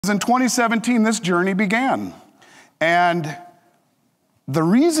In 2017, this journey began. And the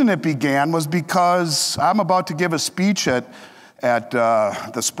reason it began was because I'm about to give a speech at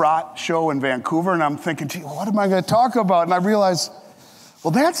the Sprott show in Vancouver, and I'm thinking, gee, what am I going to talk about? And I realized,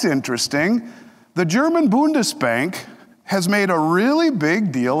 well, that's interesting. The German Bundesbank has made a really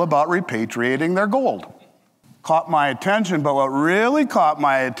big deal about repatriating their gold. Caught my attention, but what really caught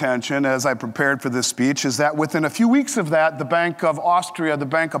my attention as I prepared for this speech is that within a few weeks of that, the Bank of Austria, the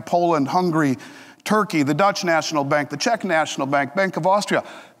Bank of Poland, Hungary, Turkey, the Dutch National Bank, the Czech National Bank, Bank of Austria,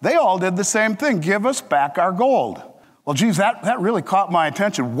 they all did the same thing, give us back our gold. Well, geez, that really caught my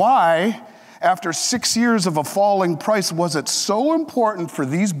attention. Why, after 6 years of a falling price, was it so important for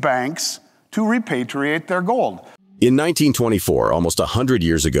these banks to repatriate their gold? In 1924, almost 100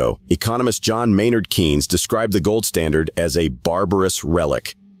 years ago, economist John Maynard Keynes described the gold standard as a barbarous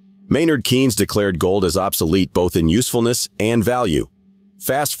relic. Maynard Keynes declared gold as obsolete both in usefulness and value.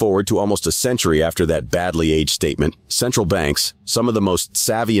 Fast forward to almost a century after that badly aged statement, central banks, some of the most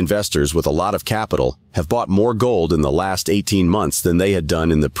savvy investors with a lot of capital, have bought more gold in the last 18 months than they had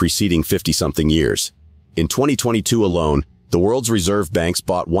done in the preceding 50-something years. In 2022 alone, the world's reserve banks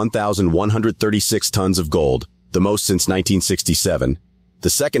bought 1,136 tons of gold, the most since 1967, the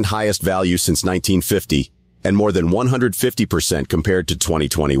second highest value since 1950, and more than 150% compared to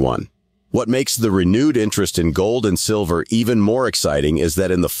 2021. What makes the renewed interest in gold and silver even more exciting is that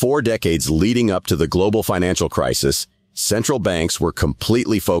in the 4 decades leading up to the global financial crisis, central banks were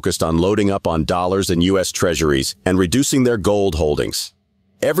completely focused on loading up on dollars and US Treasuries and reducing their gold holdings.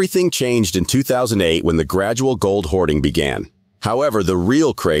 Everything changed in 2008 when the gradual gold hoarding began. However, the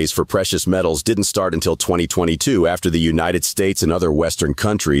real craze for precious metals didn't start until 2022 after the United States and other Western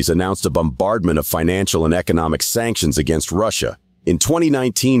countries announced a bombardment of financial and economic sanctions against Russia. In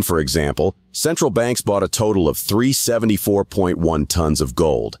 2019, for example, central banks bought a total of 374.1 tons of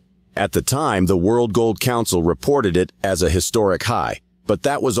gold. At the time, the World Gold Council reported it as a historic high, but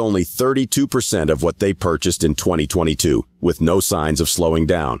that was only 32% of what they purchased in 2022, with no signs of slowing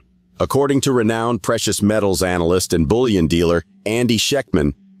down. According to renowned precious metals analyst and bullion dealer Andy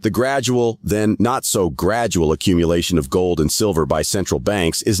Schectman, the gradual, then not so gradual accumulation of gold and silver by central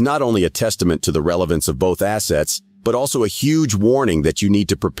banks is not only a testament to the relevance of both assets, but also a huge warning that you need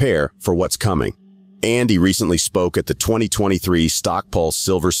to prepare for what's coming. Andy recently spoke at the 2023 Stock Pulse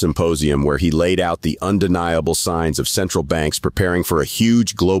Silver Symposium, where he laid out the undeniable signs of central banks preparing for a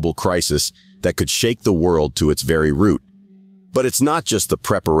huge global crisis that could shake the world to its very root. But it's not just the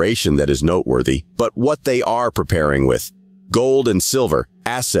preparation that is noteworthy, but what they are preparing with. Gold and silver,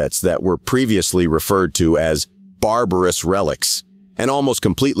 assets that were previously referred to as barbarous relics, and almost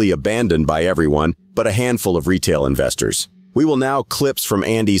completely abandoned by everyone but a handful of retail investors. We will now clips from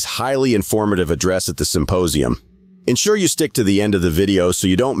Andy's highly informative address at the symposium. Ensure you stick to the end of the video so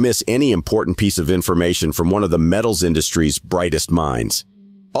you don't miss any important piece of information from one of the metals industry's brightest minds.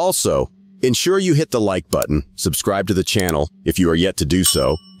 Also, ensure you hit the like button, subscribe to the channel if you are yet to do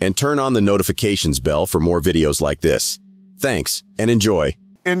so, and turn on the notifications bell for more videos like this. Thanks, and enjoy.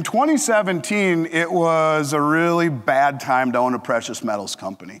 In 2017, it was a really bad time to own a precious metals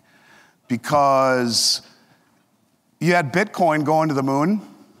company because you had Bitcoin going to the moon,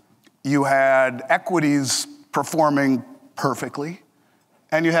 you had equities performing perfectly,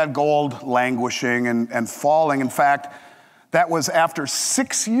 and you had gold languishing and falling. In fact, that was after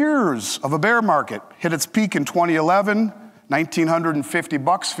 6 years of a bear market. Hit its peak in 2011, $1,950,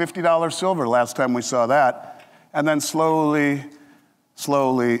 $50 silver last time we saw that. And then slowly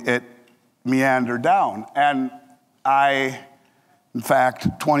it meandered down. And in fact,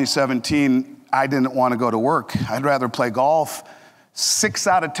 2017, I didn't want to go to work. I'd rather play golf. 6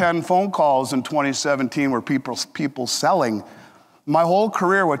 out of 10 phone calls in 2017 were people selling. My whole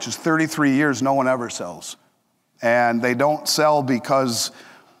career, which is 33 years, no one ever sells. And they don't sell because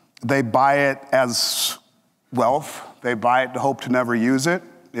they buy it as wealth. They buy it to hope to never use it.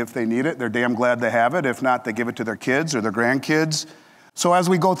 If they need it, they're damn glad they have it. If not, they give it to their kids or their grandkids. So as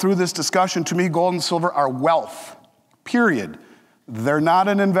we go through this discussion, to me, gold and silver are wealth, period. They're not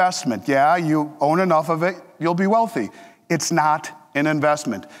an investment. Yeah, you own enough of it, you'll be wealthy. It's not an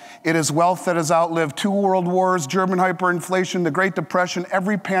investment. It is wealth that has outlived 2 world wars, German hyperinflation, the Great Depression,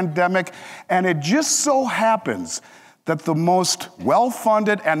 every pandemic, and it just so happens that the most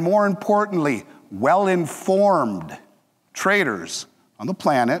well-funded and, more importantly, well-informed traders on the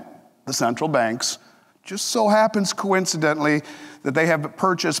planet, the central banks, just so happens coincidentally that they have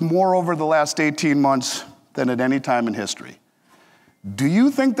purchased more over the last 18 months than at any time in history. Do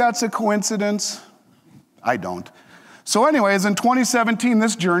you think that's a coincidence? I don't. So anyways, in 2017,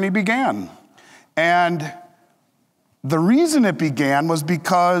 this journey began. And The reason it began was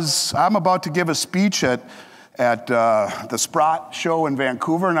because I'm about to give a speech at the Sprott show in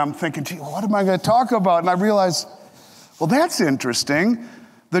Vancouver, and I'm thinking, gee, what am I going to talk about? And I realized, well, that's interesting.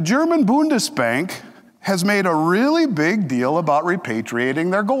 The German Bundesbank has made a really big deal about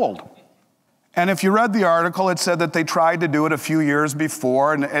repatriating their gold. And if you read the article, it said that they tried to do it a few years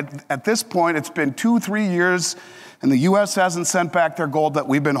before, and at this point, it's been 2-3 years, and the US hasn't sent back their gold that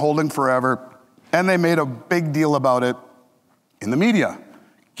we've been holding forever, and they made a big deal about it in the media.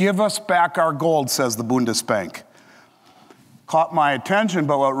 Give us back our gold, says the Bundesbank. Caught my attention,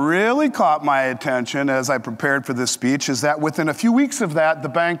 but what really caught my attention as I prepared for this speech is that within a few weeks of that, the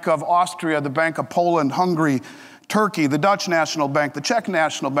Bank of Austria, the Bank of Poland, Hungary, Turkey, the Dutch National Bank, the Czech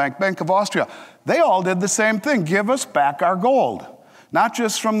National Bank, Bank of Austria, they all did the same thing. Give us back our gold. Not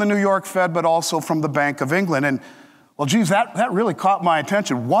just from the New York Fed, but also from the Bank of England. And, well, geez, that really caught my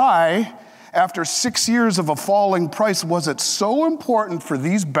attention. Why, after 6 years of a falling price, was it so important for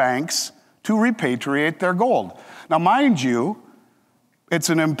these banks to repatriate their gold? Now, mind you, it's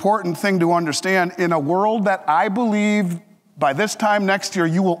an important thing to understand in a world that I believe by this time next year,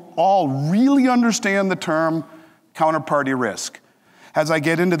 you will all really understand the term counterparty risk. As I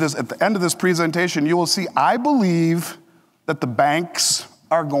get into this, at the end of this presentation, you will see I believe that the banks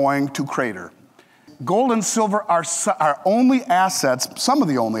are going to crater. Gold and silver are only assets, some of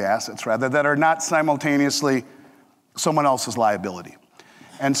the only assets rather, that are not simultaneously someone else's liability.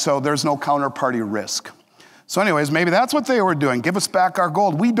 And so there's no counterparty risk. So anyways, maybe that's what they were doing. Give us back our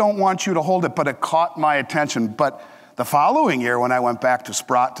gold. We don't want you to hold it, but it caught my attention. But the following year when I went back to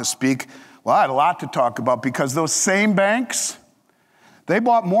Sprott to speak, well, I had a lot to talk about because those same banks, they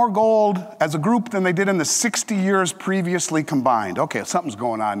bought more gold as a group than they did in the 60 years previously combined. Okay, something's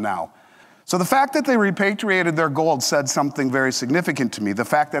going on now. So the fact that they repatriated their gold said something very significant to me. The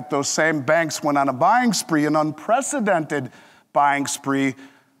fact that those same banks went on a buying spree, an unprecedented buying spree,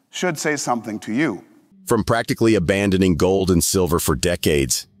 should say something to you. From practically abandoning gold and silver for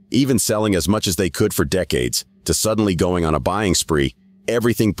decades, even selling as much as they could for decades, to suddenly going on a buying spree,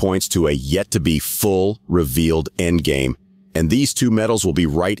 everything points to a yet-to-be full, revealed endgame, and these two metals will be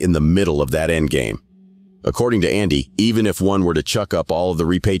right in the middle of that endgame. According to Andy, even if one were to chuck up all of the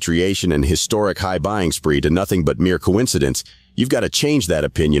repatriation and historic high buying spree to nothing but mere coincidence, you've got to change that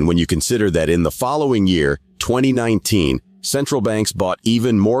opinion when you consider that in the following year, 2019, central banks bought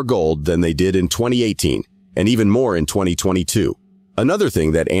even more gold than they did in 2018, and even more in 2022. Another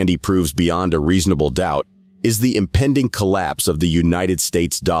thing that Andy proves beyond a reasonable doubt is the impending collapse of the United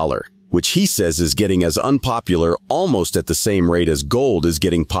States dollar, which he says is getting as unpopular almost at the same rate as gold is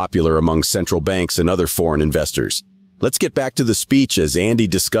getting popular among central banks and other foreign investors. Let's get back to the speech as Andy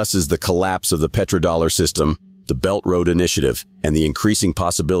discusses the collapse of the petrodollar system, the Belt Road Initiative, and the increasing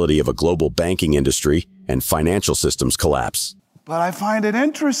possibility of a global banking industry and financial systems collapse. But I find it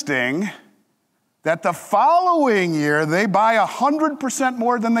interesting that the following year, they buy 100%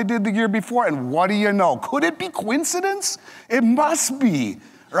 more than they did the year before. And what do you know? Could it be coincidence? It must be,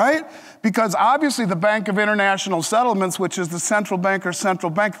 right? Because obviously the Bank of International Settlements, which is the central bank,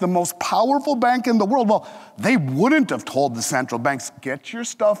 the most powerful bank in the world, well, they wouldn't have told the central banks, get your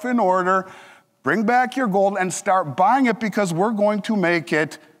stuff in order, bring back your gold, and start buying it because we're going to make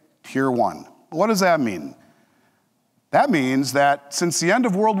it tier one. What does that mean? That means that since the end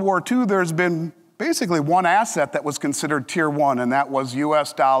of World War II, there's been basically one asset that was considered tier one, and that was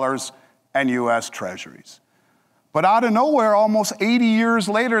US dollars and US Treasuries. But out of nowhere, almost 80 years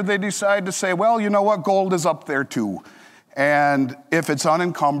later, they decide to say, well, you know what, gold is up there too. And if it's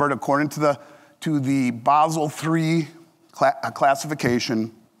unencumbered, according to the Basel III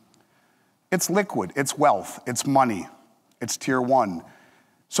classification, it's liquid, it's wealth, it's money, it's tier one.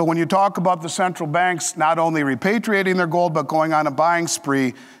 So when you talk about the central banks not only repatriating their gold, but going on a buying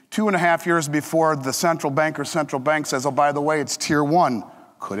spree, 2.5 years before the central bank says, oh, by the way, it's tier one.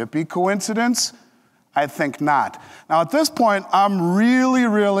 Could it be coincidence? I think not. Now, at this point, I'm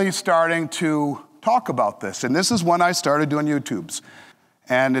really starting to talk about this. And this is when I started doing YouTubes.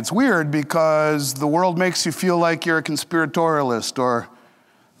 And it's weird because the world makes you feel like you're a conspiratorialist or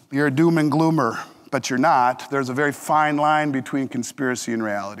you're a doom and gloomer, but you're not. There's a very fine line between conspiracy and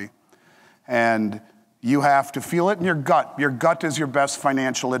reality. And you have to feel it in your gut. Your gut is your best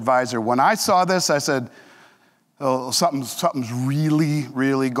financial advisor. When I saw this, I said, oh, something's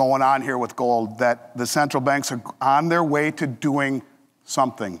really going on here with gold, that the central banks are on their way to doing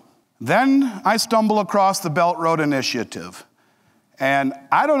something. Then I stumble across the Belt Road Initiative. And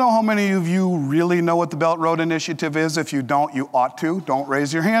I don't know how many of you really know what the Belt Road Initiative is. If you don't, you ought to. Don't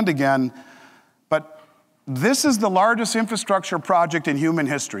raise your hand again. But this is the largest infrastructure project in human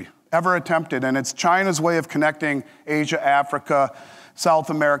history. ever attempted, and it's China's way of connecting Asia, Africa, South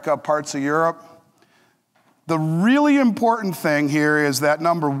America, parts of Europe. The really important thing here is that,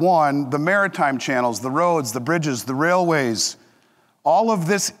 number one, the maritime channels, the roads, the bridges, the railways, all of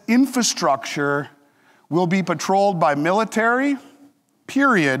this infrastructure will be patrolled by military,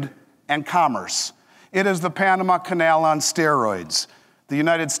 period, and commerce. It is the Panama Canal on steroids. The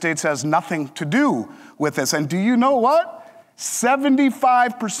United States has nothing to do with this. And do you know what?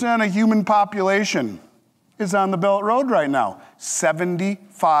 75% of human population is on the Belt Road right now.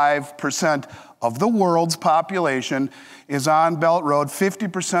 75% of the world's population is on Belt Road,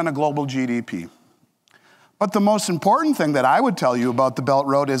 50% of global GDP. But the most important thing that I would tell you about the Belt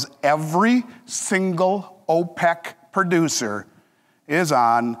Road is every single OPEC producer is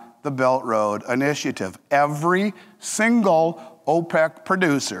on the Belt Road Initiative. Every single OPEC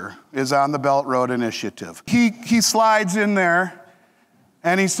producer is on the Belt Road Initiative. He slides in there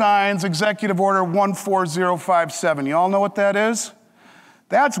and he signs Executive Order 14057. You all know what that is?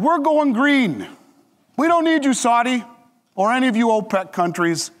 We're going green. We don't need you, Saudi, or any of you OPEC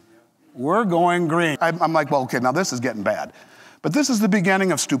countries. We're going green. I'm like, well, okay, now this is getting bad. But this is the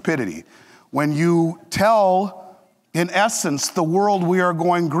beginning of stupidity. When you tell, in essence, the world we are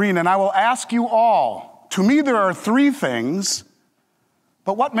going green, and I will ask you all, to me there are three things,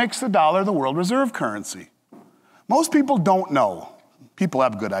 but what makes the dollar the world reserve currency? Most people don't know. People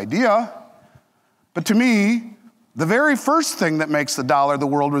have a good idea, but to me, the very first thing that makes the dollar the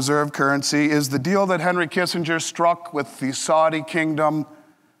world reserve currency is the deal that Henry Kissinger struck with the Saudi kingdom,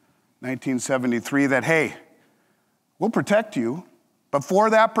 1973, that, hey, we'll protect you, but for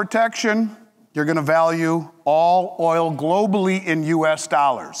that protection, you're going to value all oil globally in US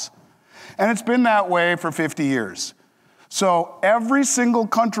dollars. And it's been that way for 50 years. So every single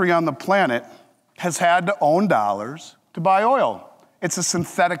country on the planet has had to own dollars to buy oil. It's a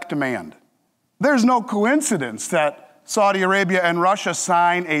synthetic demand. There's no coincidence that Saudi Arabia and Russia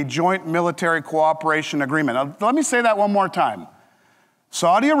sign a joint military cooperation agreement. Now, let me say that one more time.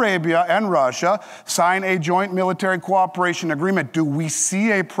 Saudi Arabia and Russia sign a joint military cooperation agreement. Do we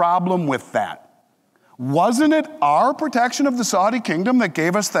see a problem with that? Wasn't it our protection of the Saudi kingdom that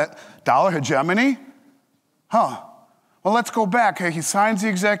gave us that dollar hegemony? Well, let's go back. Hey, he signs the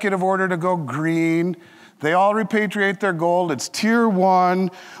executive order to go green. They all repatriate their gold. It's tier one.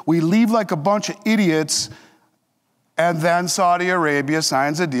 We leave like a bunch of idiots. And then Saudi Arabia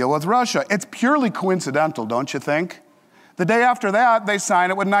signs a deal with Russia. It's purely coincidental, don't you think? The day after that, they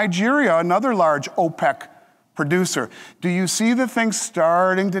sign it with Nigeria, another large OPEC producer. Do you see the thing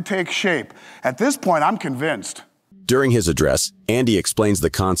starting to take shape? At this point, I'm convinced. During his address, Andy explains the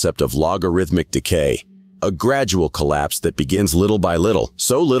concept of logarithmic decay, a gradual collapse that begins little by little,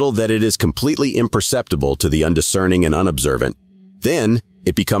 so little that it is completely imperceptible to the undiscerning and unobservant. Then,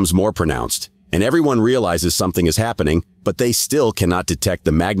 it becomes more pronounced, and everyone realizes something is happening, but they still cannot detect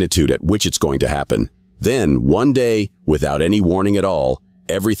the magnitude at which it's going to happen. Then, one day, without any warning at all,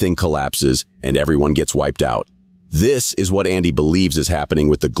 everything collapses and everyone gets wiped out. This is what Andy believes is happening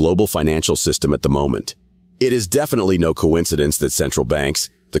with the global financial system at the moment. It is definitely no coincidence that central banks,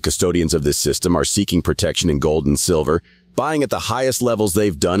 the custodians of this system, are seeking protection in gold and silver, buying at the highest levels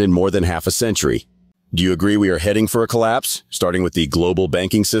they've done in more than half a century. Do you agree we are heading for a collapse, starting with the global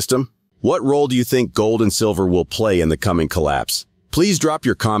banking system? What role do you think gold and silver will play in the coming collapse? Please drop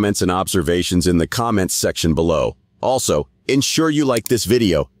your comments and observations in the comments section below. Also, ensure you like this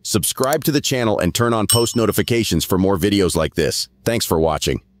video, subscribe to the channel, and turn on post notifications for more videos like this. Thanks for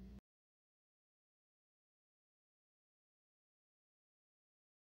watching.